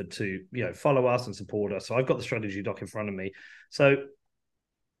in Bedford to, follow us and support us. So I've got the strategy doc in front of me. So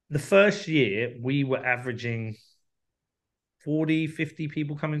the first year, we were averaging 40, 50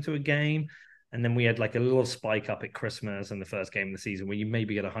 people coming to a game. And then we had like a little spike up at Christmas and the first game of the season where you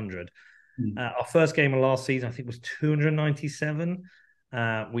maybe get 100. Our first game of last season, I think, was 297.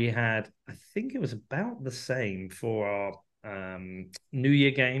 We had, I think it was about the same for our New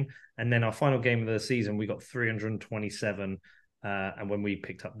Year game. And then our final game of the season, we got 327. And when we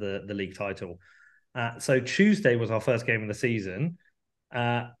picked up the league title. So Tuesday was our first game of the season.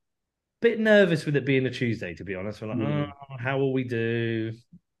 Bit nervous with it being a Tuesday, to be honest. We're like, oh, how will we do?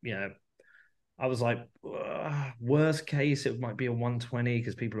 I was like, worst case, it might be a 120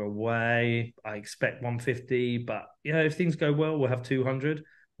 because people are away. I expect 150, but if things go well, we'll have 200.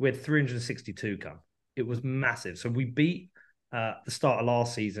 We had 362 come. It was massive. So we beat the start of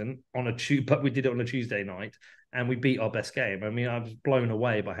last season but we did it on a Tuesday night, and we beat our best game. I mean, I was blown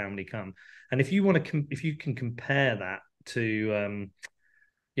away by how many come. And if you if you can compare that to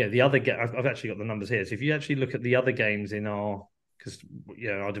the other game, I've actually got the numbers here. So if you actually look at the other games in our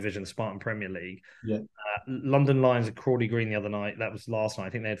division, the Spartan Premier League, London Lions at Crawley Green the other night. That was last night. I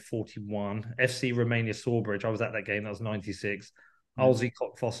think they had 41. FC Romania Sawbridge. I was at that game. That was 96. Alsey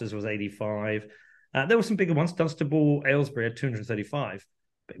Cockfosters was 85. There were some bigger ones. Dunstable Aylesbury had 235.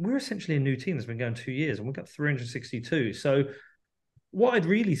 But we're essentially a new team that's been going 2 years, and we've got 362. So what I'd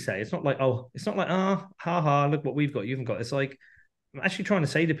really say, it's not like, ha ha, look what we've got, you haven't got. It's like, I'm actually trying to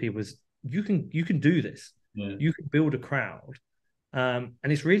say to people is you can do this. Yeah. You can build a crowd. And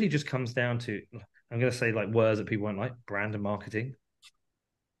it really just comes down to, I'm going to say like words that people won't like, brand and marketing.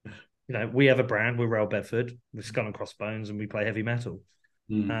 We have a brand. We're Real Bedford. We're Skull and Crossbones, and we play heavy metal.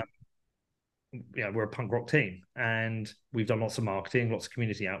 We're a punk rock team, and we've done lots of marketing, lots of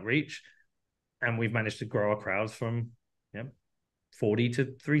community outreach, and we've managed to grow our crowds from 40 to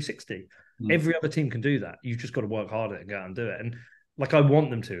 360. Every other team can do that. You've just got to work harder and go out and do it. And like, I want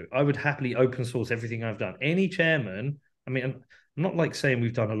them to. I would happily open source everything I've done. Any chairman, I mean, I'm not like saying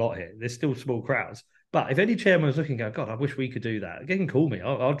we've done a lot here. There's still small crowds. But if any chairman was looking, God, I wish we could do that. They can call me.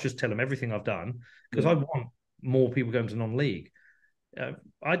 I'll just tell them everything I've done, because I want more people going to non-league.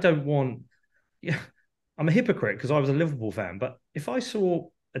 I don't want. I'm a hypocrite because I was a Liverpool fan. But if I saw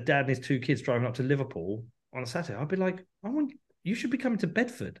a dad and his 2 kids driving up to Liverpool on a Saturday, I'd be like, you should be coming to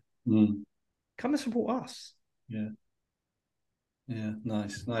Bedford. Come and support us. Yeah. Yeah,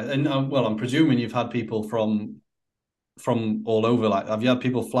 nice. And I'm presuming you've had people from all over. Like, have you had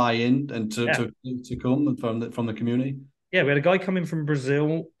people fly in and to come from the community? Yeah, we had a guy coming from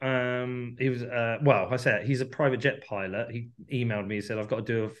Brazil. He was I say he's a private jet pilot. He emailed me. He said, I've got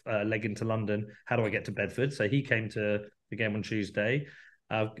to do a leg into London. How do I get to Bedford? So he came to the game on Tuesday.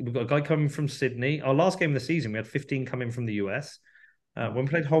 We've got a guy coming from Sydney. Our last game of the season, we had 15 coming from the US. When we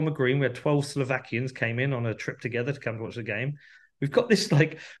played Holmer Green, we had 12 Slovakians came in on a trip together to come to watch the game. We've got this,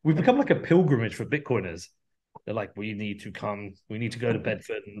 we've become like a pilgrimage for Bitcoiners. They're like, we need to go to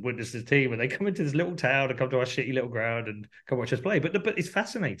Bedford and witness this team. And they come into this little town and come to our shitty little ground and come watch us play. But it's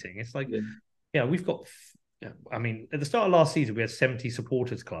fascinating. It's like, we've got, I mean, at the start of last season, we had 70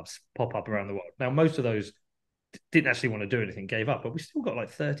 supporters clubs pop up around the world. Now, most of those didn't actually want to do anything, gave up, but we still got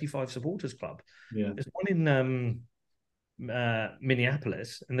like 35 supporters club. There's one in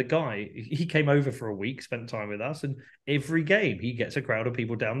Minneapolis, and the guy, he came over for a week, spent time with us, and every game he gets a crowd of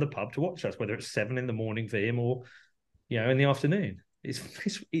people down the pub to watch us, whether it's 7 a.m. for him or in the afternoon.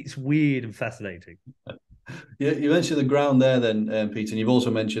 It's weird and fascinating. Yeah, you mentioned the ground there then, Peter, and you've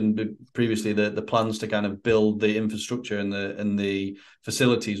also mentioned previously the plans to kind of build the infrastructure and the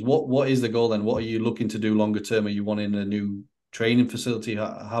facilities. What is the goal then? What are you looking to do longer term? Are you wanting a new training facility?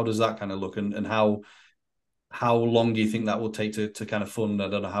 How does that kind of look, and how long do you think that will take to kind of fund? I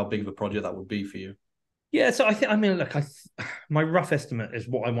don't know how big of a project that would be for you. Yeah, so look, my rough estimate is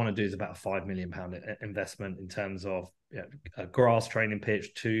what I want to do is about a £5 million investment in terms of a grass training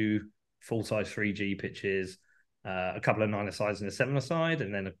pitch, 2 full-size 3G pitches, a couple of 9-a-sides and a 7-a-side,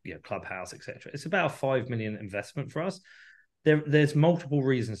 and then a clubhouse, etc. It's about a £5 million investment for us. There's multiple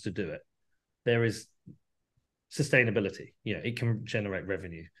reasons to do it. There is sustainability. It can generate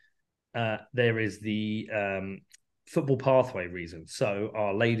revenue. There is the football pathway reason. So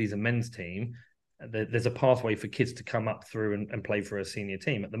our ladies and men's team, there's a pathway for kids to come up through and play for a senior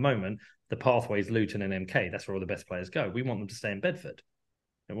team. At the moment, the pathway is Luton and MK. That's where all the best players go. We want them to stay in Bedford.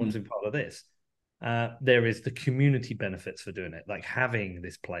 We want to be part of this. There is the community benefits for doing it, like having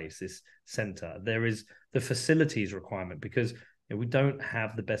this place, this center. There is the facilities requirement because we don't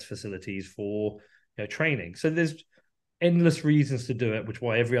have the best facilities for training. So there's endless reasons to do it, which is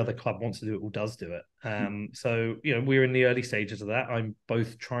why every other club wants to do it or does do it. So we're in the early stages of that. I'm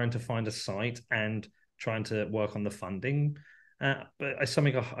both trying to find a site and trying to work on the funding. But it's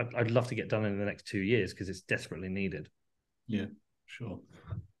something I'd love to get done in the next 2 years because it's desperately needed. Yeah, sure.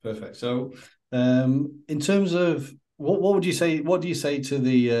 Perfect. So in terms of what would you say? What do you say to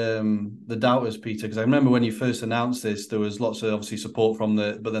the doubters, Peter? Because I remember when you first announced this, there was lots of obviously support from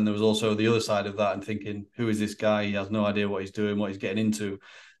but then there was also the other side of that and thinking, who is this guy? He has no idea what he's doing, what he's getting into.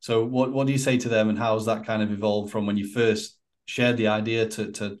 So what do you say to them, and how has that kind of evolved from when you first shared the idea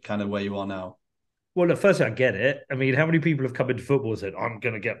to kind of where you are now? Well, look, firstly, I get it. I mean, how many people have come into football and said, I'm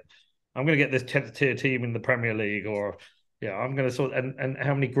gonna get this 10th tier team in the Premier League, or I'm going to and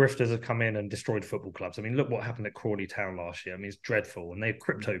how many grifters have come in and destroyed football clubs? I mean, look what happened at Crawley Town last year. I mean, it's dreadful. And they're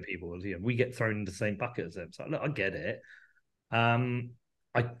crypto people. We get thrown into the same bucket as them. So look, I get it.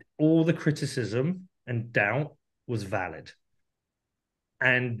 All the criticism and doubt was valid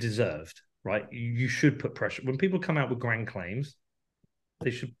and deserved, right? You should put pressure. When people come out with grand claims, they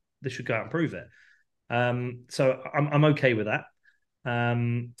should go out and prove it. So I'm okay with that.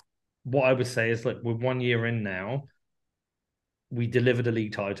 What I would say is, look, we're 1 year in now. We delivered a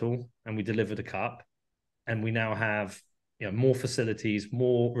league title and we delivered a cup, and we now have more facilities,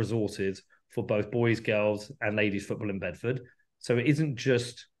 more resources for both boys, girls, and ladies football in Bedford. So it isn't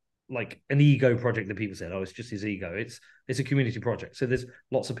just like an ego project that people said, oh, it's just his ego. It's a community project. So there's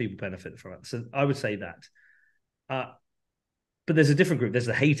lots of people benefit from it. So I would say that. But there's a different group. There's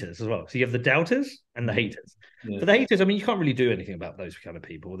the haters as well. So you have the doubters and the haters. Yeah. For the haters, I mean, you can't really do anything about those kind of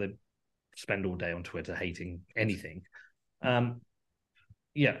people. They spend all day on Twitter hating anything. And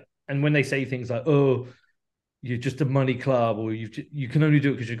when they say things like, oh, you're just a money club, or you can only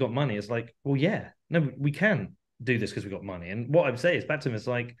do it because you've got money, it's like, well, yeah, no, we can do this because we've got money. And what I would say is back to them, it's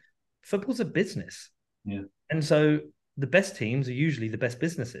like, football's a business. Yeah. And so the best teams are usually the best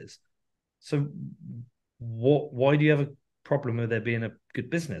businesses. So why do you have a problem with there being a good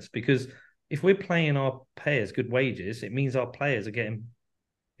business? Because if we're paying our players good wages, it means our players are getting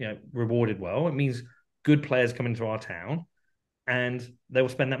rewarded well. It means good players come into our town and they will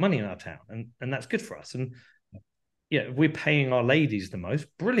spend that money in our town, and that's good for us. And if we're paying our ladies the most,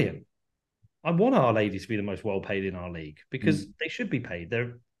 brilliant. I want our ladies to be the most well paid in our league because they should be paid.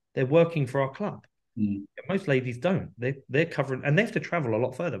 They're working for our club. Most ladies don't. They're covering, and they have to travel a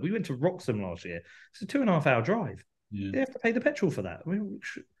lot further. We went to Wroxham last year. It's a 2.5 hour drive. They have to pay the petrol for that. I mean,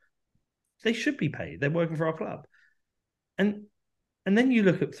 they should be paid. They're working for our club. And then you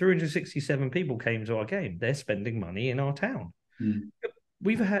look at 367 people came to our game. They're spending money in our town.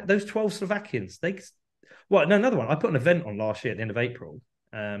 We've had those 12 Slovakians. Another one. I put an event on last year at the end of April.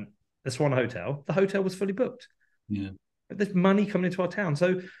 The Swan Hotel. The hotel was fully booked. But there's money coming into our town.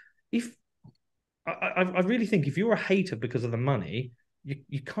 So I really think if you're a hater because of the money,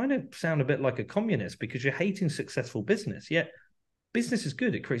 you kind of sound a bit like a communist because you're hating successful business. Yet business is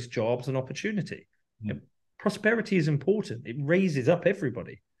good. It creates jobs and opportunity. Prosperity is important. It raises up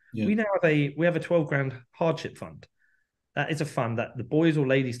everybody. We now have a 12 grand hardship fund. That is a fund that the boys or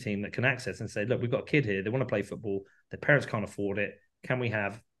ladies team that can access and say, look, we've got a kid here. They want to play football. Their parents can't afford it. Can we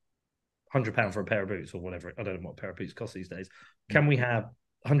have £100 for a pair of boots or whatever? I don't know what a pair of boots cost these days. Can we have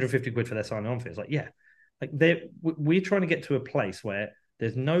 150 quid for their signing on fee? It's like, yeah. Like we're trying to get to a place where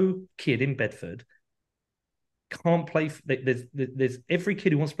there's no kid in Bedford can't play. There's every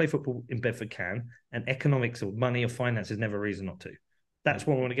kid who wants to play football in Bedford can, and economics or money or finance is never a reason not to. That's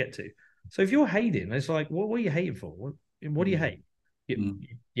what I want to get to. So if you're hating, it's like, what are you hating for? What do you hate? You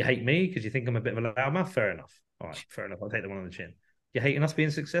hate me because you think I'm a bit of a loudmouth? Fair enough. All right, fair enough. I'll take the one on the chin. You're hating us being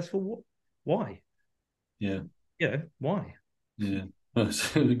successful? Why? Why? Yeah.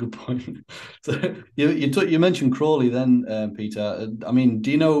 That's a good point. So you mentioned Crawley then, Peter. I mean, do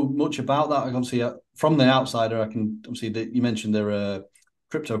you know much about that? Obviously, from the outsider, I can obviously that you mentioned they're a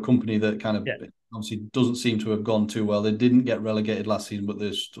crypto company that kind of obviously doesn't seem to have gone too well. They didn't get relegated last season, but they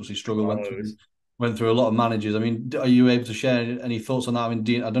obviously struggled. Went through a lot of managers. I mean, are you able to share any thoughts on that? I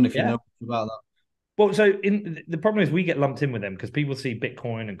mean, I don't know if you know about that. Well, so the problem is we get lumped in with them because people see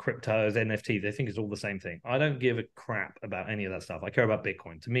Bitcoin and cryptos, NFT. They think it's all the same thing. I don't give a crap about any of that stuff. I care about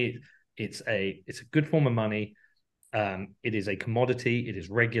Bitcoin. To me, it's a good form of money. It is a commodity. It is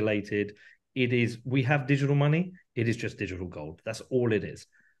regulated. We have digital money. It is just digital gold. That's all it is.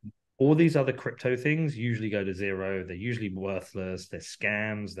 All these other crypto things usually go to zero. They're usually worthless. They're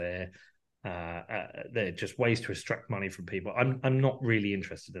scams. They're They're just ways to extract money from people. I'm not really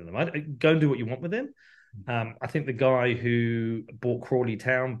interested in them. Go and do what you want with him. I think the guy who bought Crawley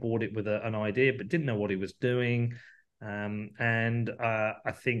Town bought it with an idea, but didn't know what he was doing.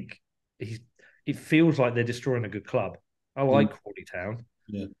 I think it feels like they're destroying a good club. I like Crawley Town,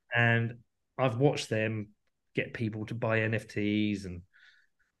 and I've watched them get people to buy NFTs and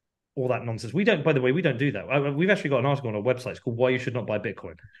all that nonsense. We don't, by the way, we don't do that. We've actually got an article on our website. It's called "Why You Should Not Buy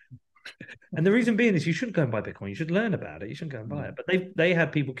Bitcoin." And the reason being is you shouldn't go and buy Bitcoin. You should learn about it. You shouldn't go and buy it. But they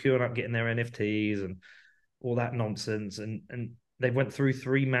had people queuing up getting their NFTs and all that nonsense. And they went through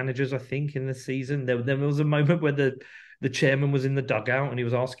 3 managers, I think, in the season. There was a moment where the chairman was in the dugout and he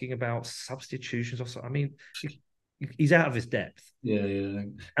was asking about substitutions or something. I mean, he's out of his depth. Yeah.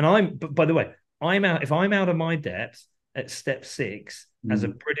 And but by the way, I'm out. If I'm out of my depth at step 6 as a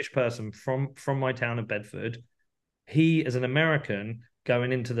British person from my town of Bedford, he, as an American,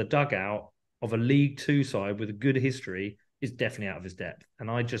 going into the dugout of a League Two side with a good history, is definitely out of his depth. And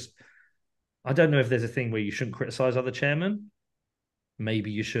I don't know if there's a thing where you shouldn't criticize other chairmen.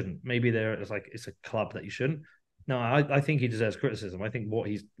 Maybe you shouldn't. Maybe it's a club that you shouldn't. No, I think he deserves criticism. I think what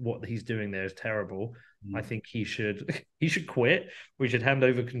he's doing there is terrible. I think he should quit. We should hand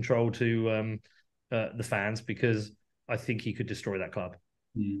over control to the fans, because I think he could destroy that club.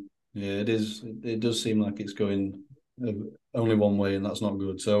 Yeah, it is. It does seem like it's going only one way, and that's not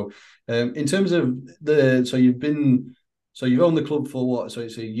good. So, in terms of you've owned the club for what? So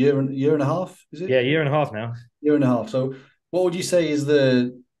it's a year and a half, is it? Yeah, year and a half now. Year and a half. So, what would you say is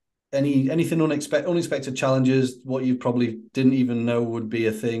anything unexpected challenges? What you probably didn't even know would be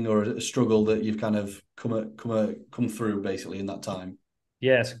a thing or a struggle that you've kind of come through basically in that time?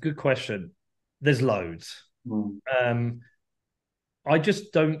 Yeah, it's a good question. There's loads. I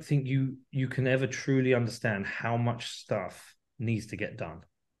just don't think you can ever truly understand how much stuff needs to get done.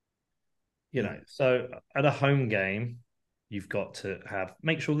 So at a home game, you've got to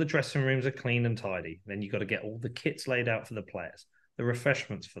make sure the dressing rooms are clean and tidy. Then you've got to get all the kits laid out for the players, the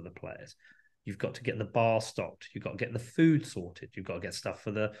refreshments for the players. You've got to get the bar stocked. You've got to get the food sorted. You've got to get stuff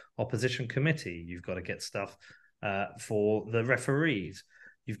for the opposition committee. You've got to get stuff for the referees.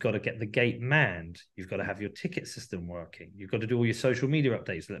 You've got to get the gate manned. You've got to have your ticket system working. You've got to do all your social media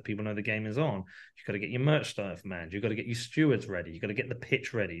updates so that people know the game is on. You've got to get your merch stuff manned. You've got to get your stewards ready. You've got to get the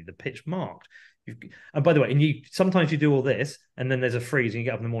pitch ready, the pitch marked. And by the way, sometimes you do all this, and then there's a freeze, and you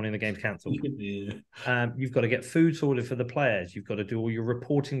get up in the morning and the game's cancelled. You've got to get food sorted for the players. You've got to do all your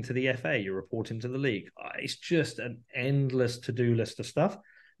reporting to the FA. You're reporting to the league. It's just an endless to-do list of stuff.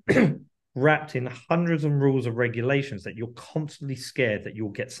 Wrapped in hundreds of rules of regulations that you're constantly scared that you'll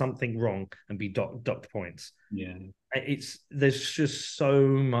get something wrong and be docked points. Yeah, there's just so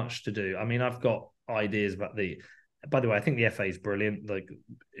much to do. I mean, I've got ideas about by the way, I think the FA is brilliant, like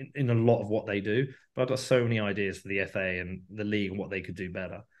in a lot of what they do, but I've got so many ideas for the FA and the league and what they could do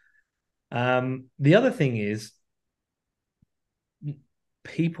better. The other thing is,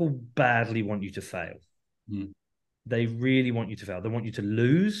 people badly want you to fail. They really want you to fail. They want you to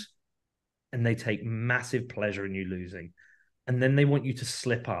lose, and they take massive pleasure in you losing. And then they want you to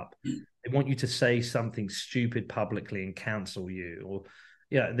slip up. They want you to say something stupid publicly and cancel you. Or,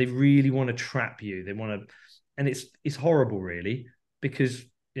 they really want to trap you. They want to, and it's horrible, really, because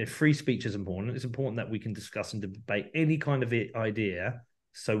free speech is important. It's important that we can discuss and debate any kind of idea,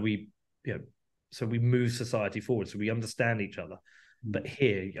 so we move society forward, so we understand each other. But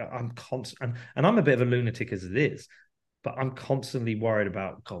here, I'm constant, and I'm a bit of a lunatic as it is, but I'm constantly worried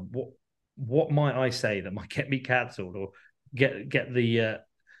about, God, what might I say that might get me cancelled, or get the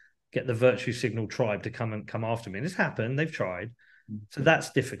virtue signal tribe to come after me. And it's happened. They've tried. So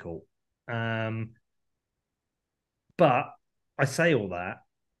that's difficult. But I say all that,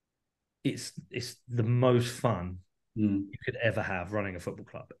 it's the most fun you could ever have running a football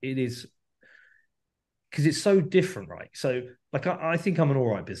club. It is, because it's so different, right? So, like, I think I'm an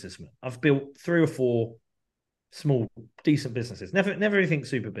all right businessman. I've built 3 or 4 small, decent businesses. Never anything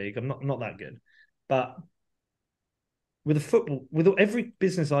super big. I'm not that good. But with every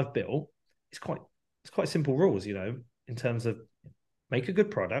business I've built, it's quite simple rules, in terms of make a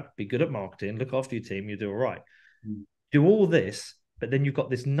good product, be good at marketing, look after your team, you do all right. Do all this, but then you've got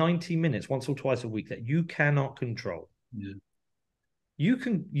this 90 minutes once or twice a week that you cannot control. Yeah. You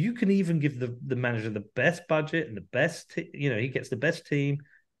can even give the manager the best budget and the best, he gets the best team.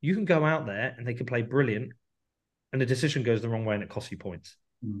 You can go out there and they can play brilliant, and the decision goes the wrong way and it costs you points.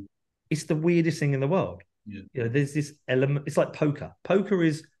 It's the weirdest thing in the world. Yeah. There's this element. It's like poker. Poker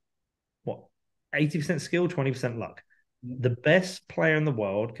is what, 80% skill, 20% luck. The best player in the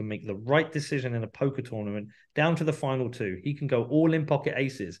world can make the right decision in a poker tournament down to the final 2. He can go all in pocket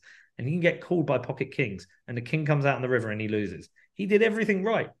aces, and he can get called by pocket kings, and the king comes out in the river and he loses. He did everything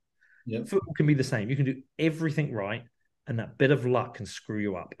right. Yep. Football can be the same. You can do everything right, and that bit of luck can screw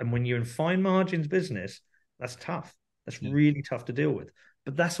you up. And when you're in fine margins business, that's tough. That's really tough to deal with.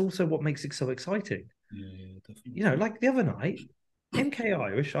 But that's also what makes it so exciting. Yeah, definitely. You know, like the other night, MK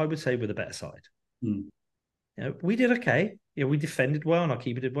Irish, I would say, were the better side. Mm. You know, we did okay. Yeah, we defended well and our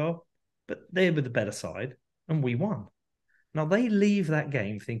keeper did well, but they were the better side and we won. Now they leave that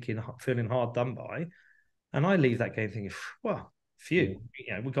game feeling hard done by, and I leave that game thinking, well, phew,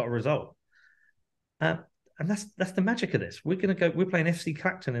 we got a result. And that's the magic of this. We're going to go. We're playing FC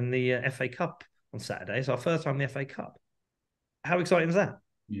Clacton in the FA Cup on Saturday. It's our first time in the FA Cup. How exciting is that?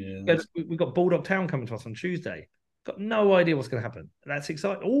 Yeah, we've got Bulldog Town coming to us on Tuesday. Got no idea what's going to happen. That's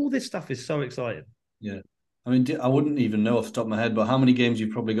exciting. All this stuff is so exciting. Yeah. I mean, I wouldn't even know off the top of my head, but how many games you've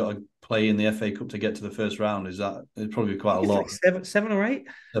probably got to play in the FA Cup to get to the first round? It's probably quite a lot. Like seven or eight.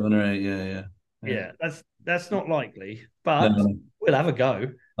 7 or 8, yeah. Yeah, that's not likely, but we'll have a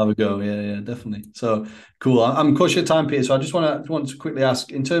go. Have a go, yeah, definitely. So cool. I'm cautious of time, Peter. So I just want to quickly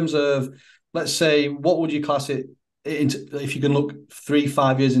ask, in terms of, let's say, what would you class it into, if you can look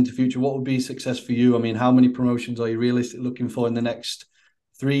 3-5 years into the future? What would be success for you? I mean, how many promotions are you realistically looking for in the next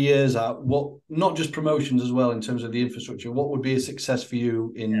 3 years? What, not just promotions as well in terms of the infrastructure? What would be a success for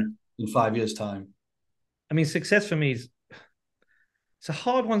you in 5 years' time? I mean, success for me is, it's a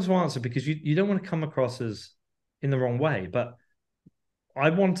hard one to answer because you don't want to come across as in the wrong way, but I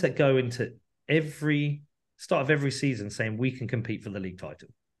want to go into every start of every season saying we can compete for the league title.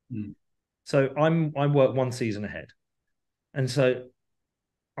 Mm. So I work one season ahead. And so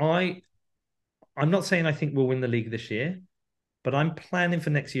I'm not saying I think we'll win the league this year, but I'm planning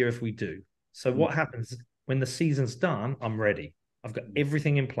for next year if we do. So what happens when the season's done, I'm ready. I've got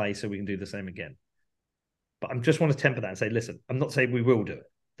everything in place so we can do the same again. But I just want to temper that and say, listen, I'm not saying we will do it.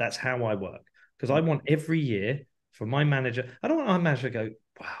 That's how I work. Because I want every year for my manager, I don't want my manager to go,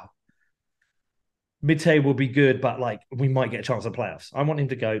 wow, mid-table will be good, but like we might get a chance at playoffs. I want him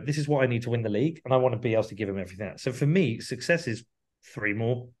to go, this is what I need to win the league, and I want to be able to give him everything else. So for me, success is 3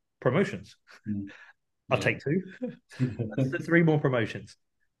 more promotions. I'll take 2. That's 3 more promotions.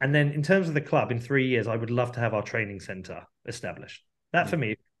 And then in terms of the club, in 3 years, I would love to have our training centre established. That for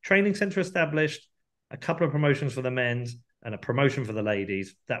me, training centre established, a couple of promotions for the men's and a promotion for the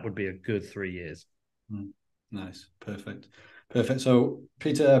ladies, that would be a good 3 years. Nice. Perfect. So,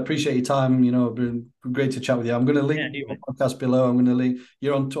 Peter, I appreciate your time. You know, it's been great to chat with you. I'm going to link your podcast below. I'm going to link,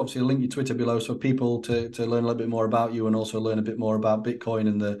 you're on to obviously link your Twitter below so people to learn a little bit more about you and also learn a bit more about Bitcoin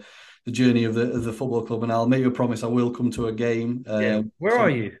and the journey of the football club. And I'll make you a promise I will come to a game. Where are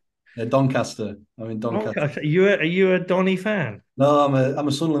you? Doncaster. I'm in Doncaster. Are you a Donny fan? No, I'm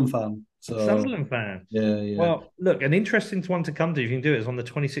a Sunderland fan. So, Sunderland fan. Yeah. Well, look, an interesting one to come to, if you can do it, is on the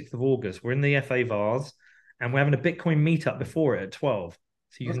 26th of August. We're in the FA Vars and we're having a Bitcoin meetup before it at 12.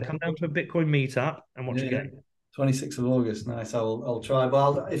 So you can come down to a Bitcoin meetup and watch a game. 26th of August. Nice. I'll try.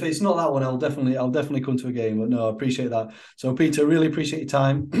 But if it's not that one, I'll definitely come to a game. But no, I appreciate that. So Peter, really appreciate your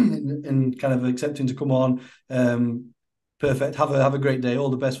time and kind of accepting to come on. Perfect. Have a great day. All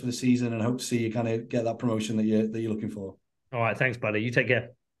the best for the season and hope to see you kind of get that promotion that you're looking for. All right. Thanks, buddy. You take care.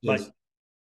 Cheers. Bye.